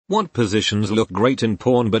What positions look great in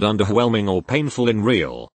porn but underwhelming or painful in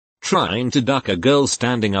real? Trying to duck a girl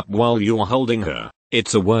standing up while you're holding her.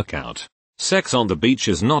 It's a workout. Sex on the beach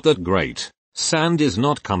is not that great. Sand is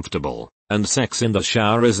not comfortable. And sex in the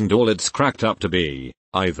shower isn't all it's cracked up to be,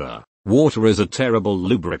 either. Water is a terrible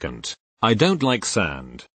lubricant. I don't like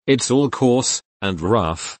sand. It's all coarse, and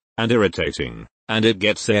rough, and irritating, and it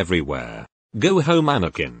gets everywhere. Go home,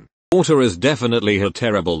 Anakin. Water is definitely a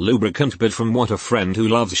terrible lubricant, but from what a friend who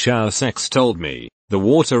loves shower sex told me, the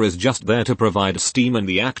water is just there to provide steam and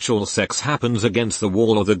the actual sex happens against the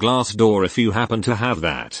wall or the glass door if you happen to have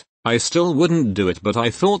that. I still wouldn't do it, but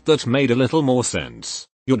I thought that made a little more sense.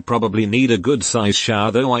 You'd probably need a good size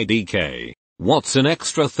shower though. IDK. What's an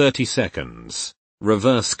extra 30 seconds?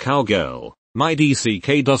 Reverse cowgirl. My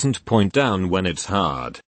DCK doesn't point down when it's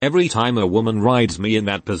hard. Every time a woman rides me in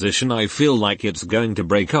that position I feel like it's going to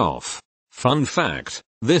break off. Fun fact,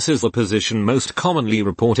 this is the position most commonly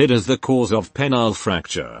reported as the cause of penile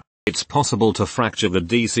fracture. It's possible to fracture the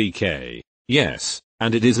DCK. Yes,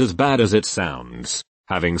 and it is as bad as it sounds.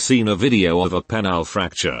 Having seen a video of a penile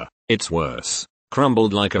fracture, it's worse.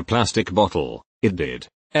 Crumbled like a plastic bottle, it did.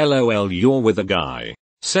 LOL, you're with a guy.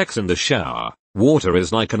 Sex in the shower. Water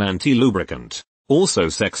is like an anti-lubricant. Also,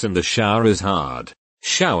 sex in the shower is hard.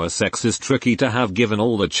 Shower sex is tricky to have given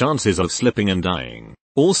all the chances of slipping and dying.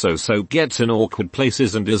 Also, soap gets in awkward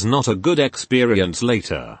places and is not a good experience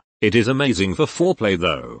later. It is amazing for foreplay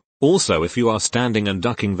though. Also, if you are standing and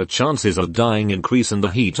ducking, the chances of dying increase in the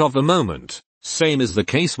heat of the moment. Same is the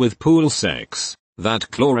case with pool sex. That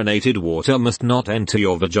chlorinated water must not enter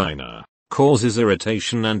your vagina. Causes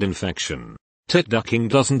irritation and infection. Tit ducking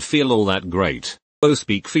doesn't feel all that great. Oh,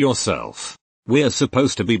 speak for yourself. We're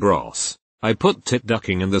supposed to be bros. I put tit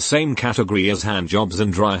ducking in the same category as hand jobs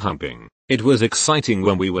and dry humping. It was exciting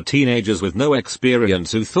when we were teenagers with no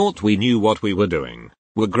experience who thought we knew what we were doing.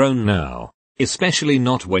 We're grown now. Especially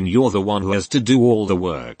not when you're the one who has to do all the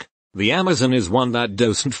work. The Amazon is one that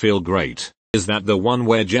doesn't feel great. Is that the one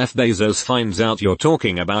where Jeff Bezos finds out you're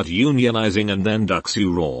talking about unionizing and then ducks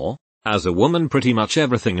you raw? As a woman, pretty much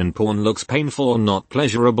everything in porn looks painful or not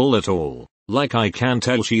pleasurable at all. Like I can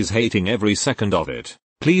tell she's hating every second of it.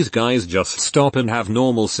 Please guys, just stop and have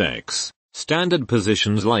normal sex. Standard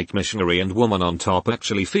positions like missionary and woman on top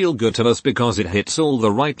actually feel good to us because it hits all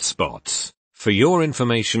the right spots. For your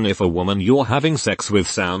information, if a woman you're having sex with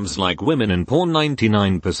sounds like women in porn,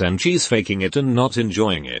 99% she's faking it and not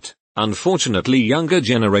enjoying it. Unfortunately, younger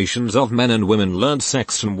generations of men and women learned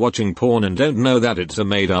sex from watching porn and don't know that it's a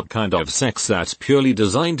made-up kind of sex that's purely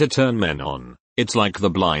designed to turn men on. It's like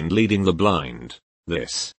the blind leading the blind.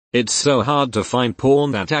 It's so hard to find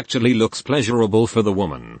porn that actually looks pleasurable for the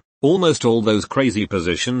woman. Almost all those crazy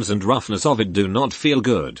positions and roughness of it do not feel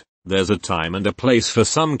good. There's a time and a place for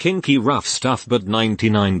some kinky rough stuff, but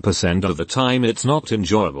 99% of the time it's not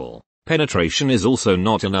enjoyable. Penetration is also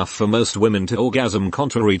not enough for most women to orgasm,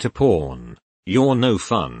 contrary to porn. You're no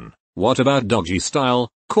fun. What about doggy style,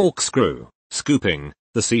 corkscrew, scooping,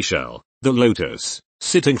 the seashell, the lotus,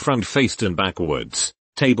 sitting front-faced and backwards,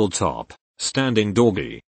 tabletop, standing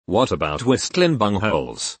doggy? What about whistling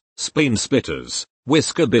bungholes, spleen splitters,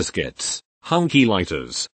 whisker biscuits, hunky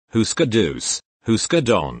lighters, hooska doos, hooska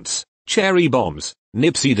dons, cherry bombs,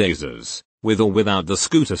 nipsey daisies, with or without the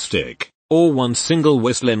scooter stick, or one single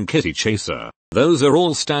whistling kitty chaser? Those are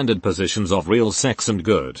all standard positions of real sex and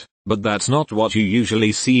good, but that's not what you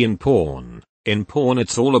usually see in porn. In porn,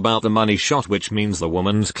 it's all about the money shot, which means the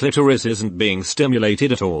woman's clitoris isn't being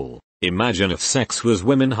stimulated at all. Imagine if sex was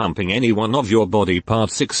women humping any one of your body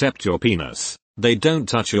parts except your penis. They don't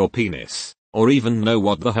touch your penis, or even know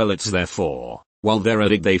what the hell it's there for. While they're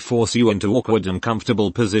at it, they force you into awkward and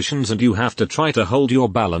uncomfortable positions and you have to try to hold your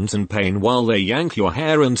balance in pain while they yank your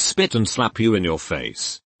hair and spit and slap you in your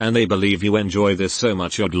face. And they believe you enjoy this so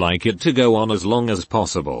much you'd like it to go on as long as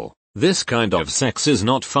possible. This kind of sex is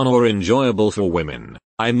not fun or enjoyable for women.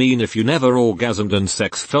 I mean, if you never orgasmed and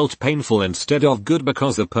sex felt painful instead of good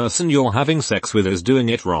because the person you're having sex with is doing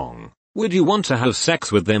it wrong, would you want to have sex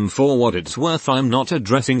with them? For what it's worth, I'm not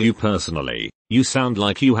addressing you personally. You sound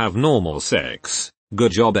like you have normal sex.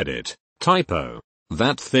 Good job, edit. Typo.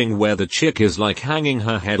 That thing where the chick is like hanging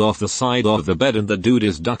her head off the side of the bed and the dude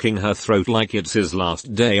is ducking her throat like it's his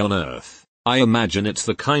last day on earth. I imagine it's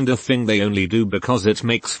the kind of thing they only do because it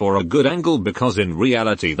makes for a good angle, because in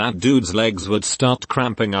reality that dude's legs would start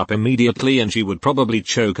cramping up immediately and she would probably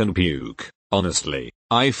choke and puke. Honestly,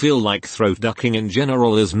 I feel like throat ducking in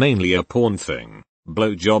general is mainly a porn thing.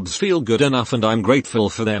 Blowjobs feel good enough and I'm grateful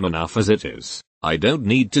for them enough as it is. I don't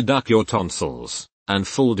need to duck your tonsils. And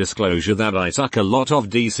full disclosure that I suck a lot of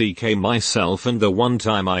DCK myself, and the one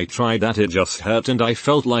time I tried that it just hurt and I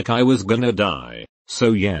felt like I was gonna die.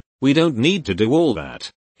 So yeah, we don't need to do all that.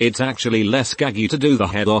 It's actually less gaggy to do the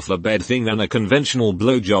head off the bed thing than a conventional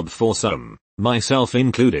blowjob for some, myself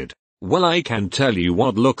included. Well, I can tell you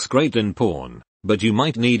what looks great in porn, but you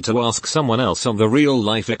might need to ask someone else on the real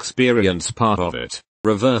life experience part of it.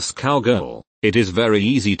 Reverse cowgirl. It is very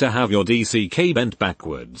easy to have your DCK bent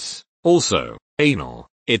backwards. Also, anal.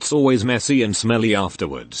 It's always messy and smelly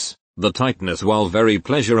afterwards. The tightness, while very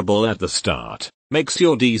pleasurable at the start, makes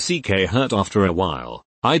your DCK hurt after a while.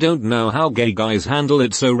 I don't know how gay guys handle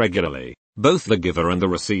it so regularly, both the giver and the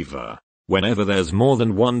receiver. Whenever there's more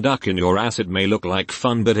than one duck in your ass, it may look like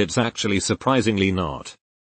fun, but it's actually surprisingly not.